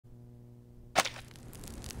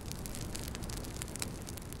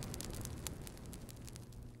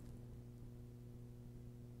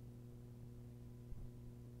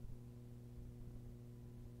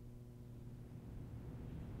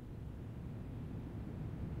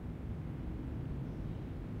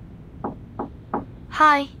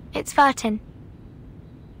Hi, it's Vertin.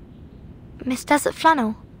 Miss Desert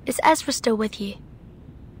Flannel, is Ezra still with you?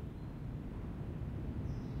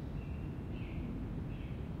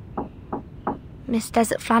 Miss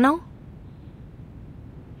Desert Flannel?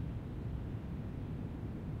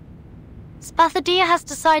 Spathadia has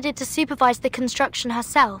decided to supervise the construction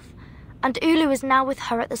herself, and Ulu is now with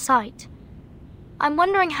her at the site. I'm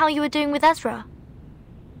wondering how you are doing with Ezra.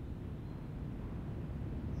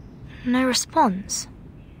 No response.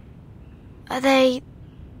 Are they...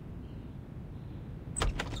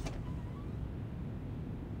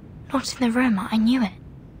 Not in the room, I knew it.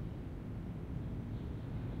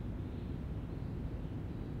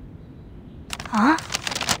 Huh?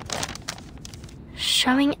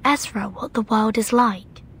 Showing Ezra what the world is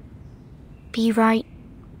like. Be right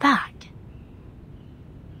back.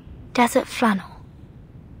 Desert Flannel.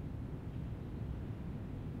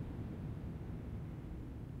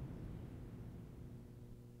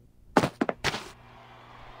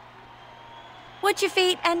 Watch your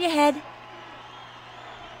feet and your head.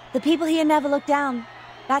 The people here never look down.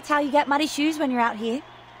 That's how you get muddy shoes when you're out here.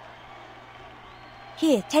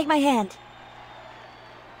 Here, take my hand.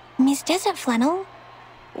 Miss Desert Flannel,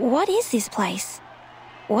 what is this place?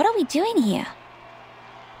 What are we doing here?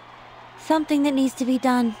 Something that needs to be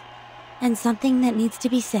done, and something that needs to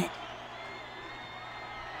be said.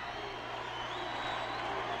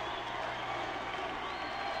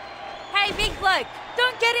 Hey, big bloke,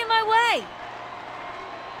 don't get in my way!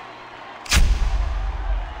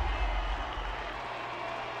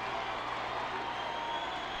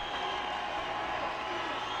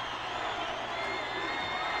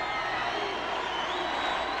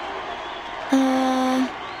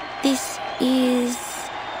 This is...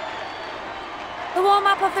 the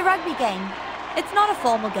warm-up of the rugby game. It's not a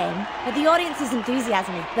formal game, but the audience's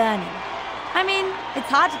enthusiasm is burning. I mean, it's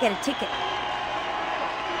hard to get a ticket.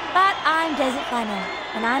 But I'm Desert Flannel,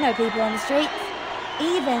 and I know people on the streets,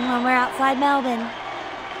 even when we're outside Melbourne.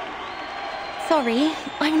 Sorry,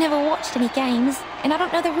 I've never watched any games, and I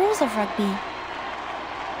don't know the rules of rugby.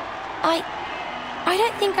 I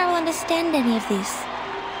don't think I will understand any of this.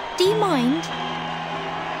 Do you mind?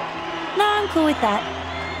 No, I'm cool with that,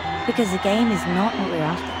 because the game is not what we're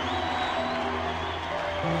after.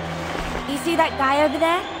 You see that guy over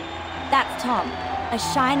there? That's Tom, a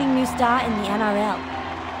shining new star in the NRL.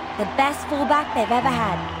 The best fullback they've ever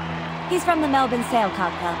had. He's from the Melbourne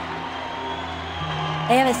Sailcar Club.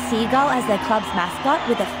 They have a seagull as their club's mascot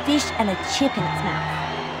with a fish and a chip in its mouth.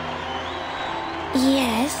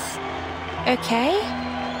 Yes. Okay.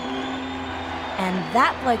 And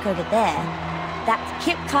that bloke over there, that's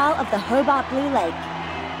Kip Carl of the Hobart Blue Lake.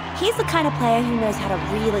 He's the kind of player who knows how to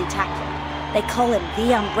really tackle. They call him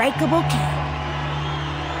the Unbreakable King.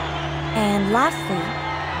 And lastly,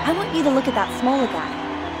 I want you to look at that smaller guy.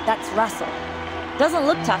 That's Russell. Doesn't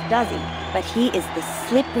look tough, does he? But he is the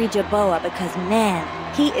slippery Jerboa because, man,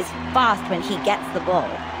 he is fast when he gets the ball.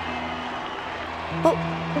 But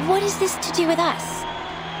what is this to do with us?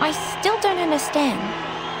 I still don't understand.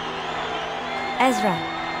 Ezra.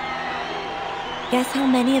 Guess how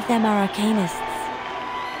many of them are arcanists?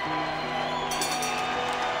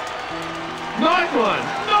 Nice one!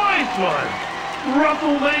 Nice one!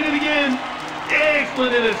 Russell made it again!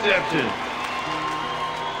 Excellent interception!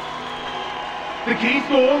 The key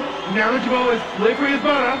score, now that Jamal is slippery as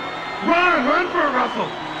butter, run for it, Russell!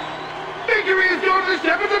 Victory is going to the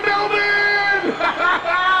Shepherds of Melbourne!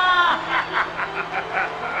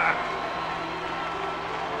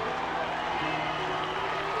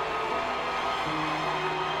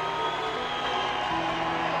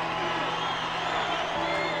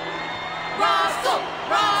 Russell!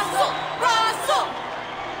 Russell! Russell!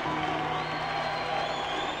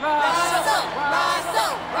 Russell!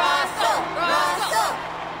 Russell! Russell! Russell!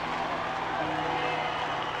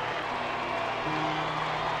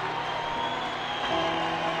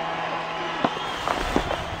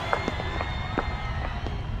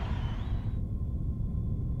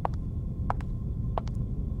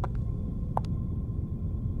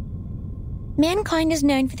 Mankind is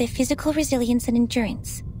known for their physical resilience and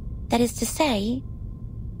endurance. That is to say,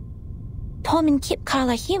 Tom and Kip Carl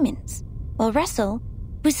are humans, while Russell,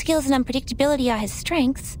 whose skills and unpredictability are his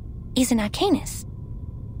strengths, is an arcanist.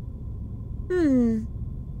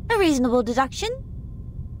 A reasonable deduction.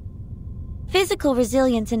 Physical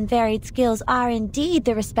resilience and varied skills are indeed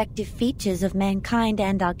the respective features of mankind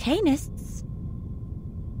and arcanists.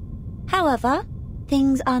 However,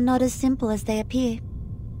 things are not as simple as they appear.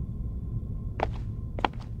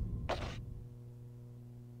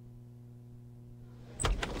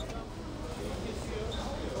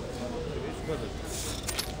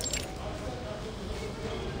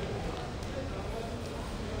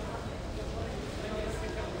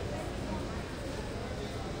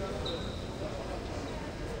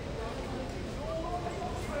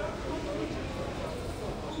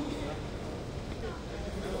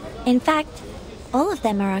 In fact, all of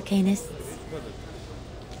them are arcanists.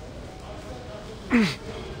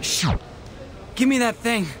 Give me that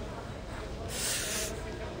thing.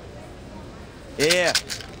 Here.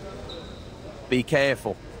 Be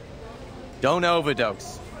careful. Don't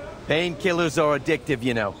overdose. Painkillers are addictive,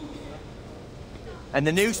 you know. And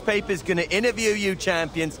the newspaper's gonna interview you,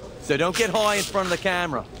 champions, so don't get high in front of the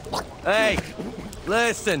camera. Hey,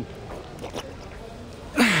 listen.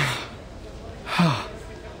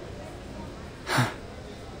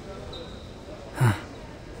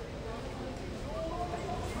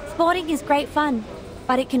 Sporting is great fun,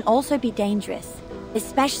 but it can also be dangerous,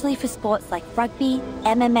 especially for sports like rugby,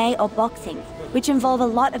 MMA, or boxing, which involve a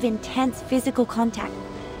lot of intense physical contact.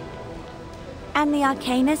 And the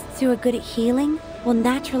arcanists who are good at healing will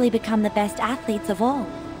naturally become the best athletes of all.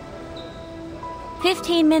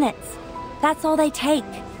 15 minutes. That's all they take.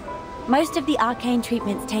 Most of the arcane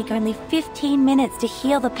treatments take only 15 minutes to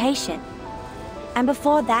heal the patient. And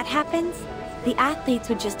before that happens, the athletes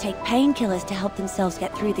would just take painkillers to help themselves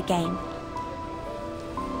get through the game.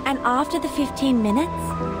 And after the 15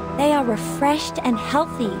 minutes, they are refreshed and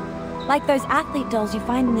healthy, like those athlete dolls you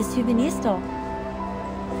find in the souvenir store.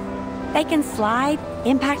 They can slide,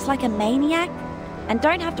 impact like a maniac, and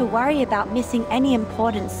don't have to worry about missing any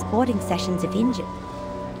important sporting sessions if injured.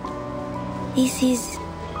 This is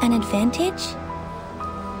an advantage?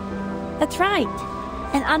 That's right,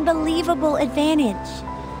 an unbelievable advantage.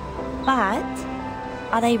 But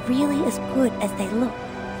are they really as good as they look?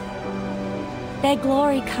 Their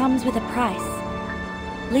glory comes with a price.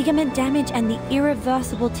 Ligament damage and the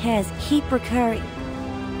irreversible tears keep recurring.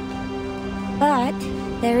 But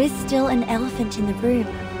there is still an elephant in the room.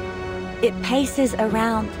 It paces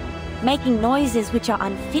around, making noises which are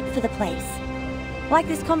unfit for the place, like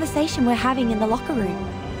this conversation we're having in the locker room.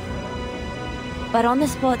 But on the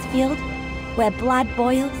sports field, where blood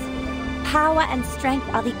boils, power and strength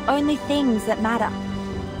are the only things that matter.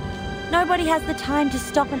 Nobody has the time to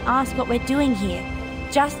stop and ask what we're doing here,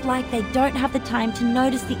 just like they don't have the time to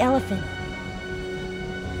notice the elephant.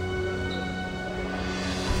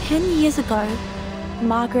 10 years ago,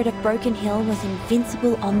 Margaret of Broken Hill was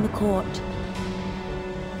invincible on the court.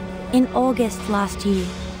 In August last year,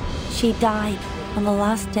 she died on the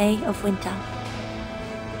last day of winter.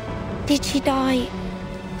 Did she die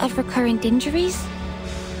of recurrent injuries?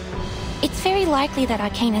 It's very likely that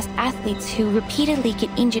arcanist athletes who repeatedly get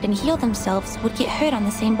injured and heal themselves would get hurt on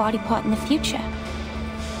the same body part in the future.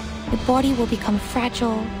 The body will become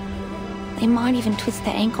fragile. They might even twist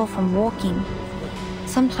their ankle from walking.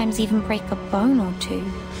 Sometimes even break a bone or two.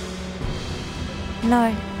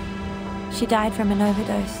 No, she died from an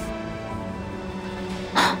overdose.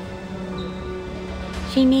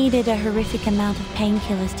 She needed a horrific amount of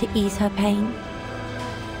painkillers to ease her pain.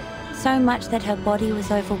 So much that her body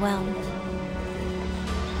was overwhelmed.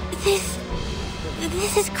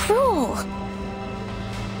 This is cruel.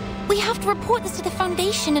 We have to report this to the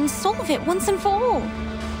Foundation and solve it once and for all.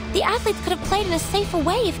 The athletes could have played in a safer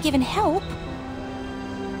way if given help.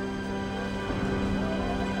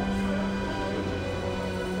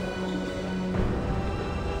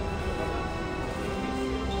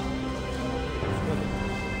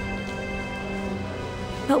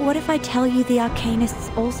 But what if I tell you the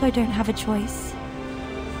arcanists also don't have a choice?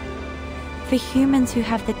 For humans who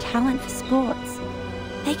have the talent for sports,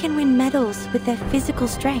 they can win medals with their physical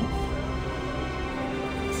strength.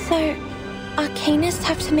 So, arcanists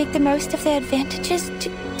have to make the most of their advantages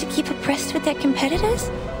to keep abreast with their competitors?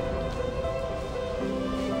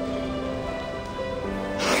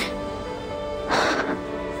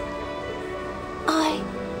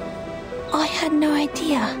 I had no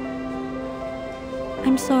idea.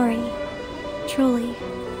 I'm sorry, truly.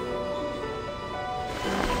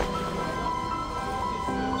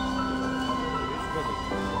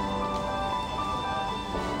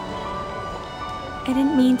 I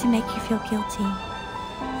didn't mean to make you feel guilty.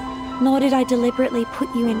 Nor did I deliberately put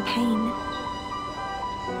you in pain.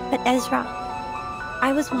 But Ezra,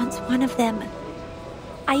 I was once one of them.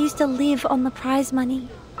 I used to live on the prize money.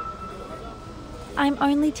 I'm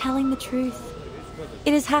only telling the truth.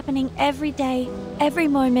 It is happening every day, every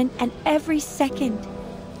moment, and every second.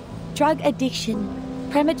 Drug addiction,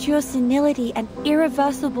 premature senility, and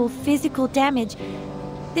irreversible physical damage.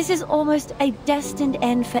 This is almost a destined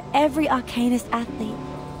end for every arcanist athlete.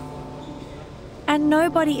 And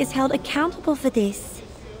nobody is held accountable for this.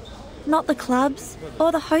 Not the clubs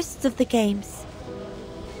or the hosts of the games.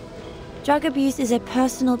 Drug abuse is a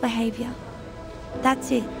personal behavior.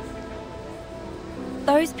 That's it.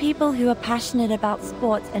 Those people who are passionate about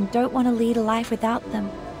sports and don't want to lead a life without them,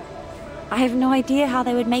 I have no idea how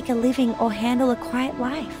they would make a living or handle a quiet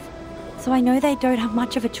life. so I know they don't have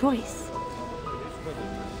much of a choice.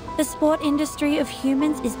 The sport industry of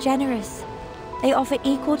humans is generous. They offer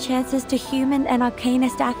equal chances to human and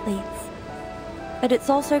arcanist athletes. But it's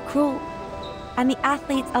also cruel. And the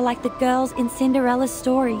athletes are like the girls in Cinderella's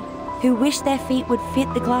story, who wish their feet would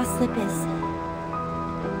fit the glass slippers.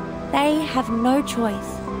 They have no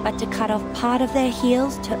choice but to cut off part of their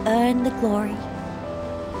heels to earn the glory.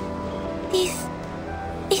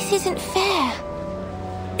 This isn't fair.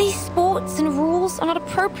 These sports and rules are not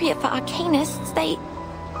appropriate for arcanists. They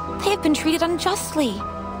have been treated unjustly.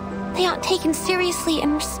 They aren't taken seriously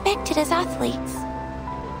and respected as athletes.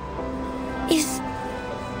 Is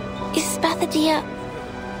Spathadia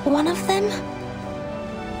one of them?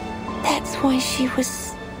 That's why she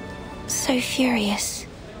was so furious.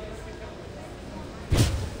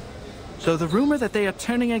 So the rumor that they are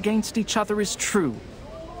turning against each other is true.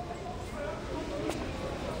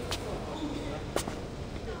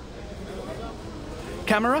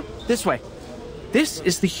 Camera, this way. This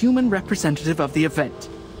is the human representative of the event.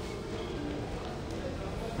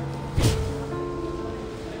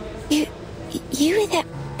 You were that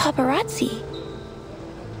paparazzi.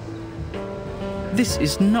 This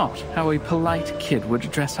is not how a polite kid would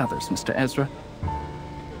address others, Mr. Ezra.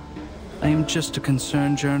 I am just a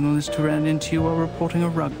concerned journalist who ran into you while reporting a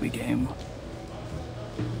rugby game.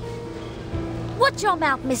 Watch your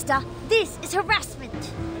mouth, mister. This is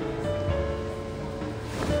harassment.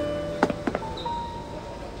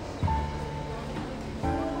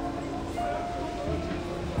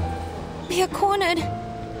 We are cornered.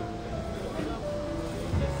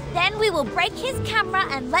 Then we will break his camera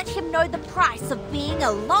and let him know the price of being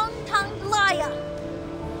a long-tongued liar.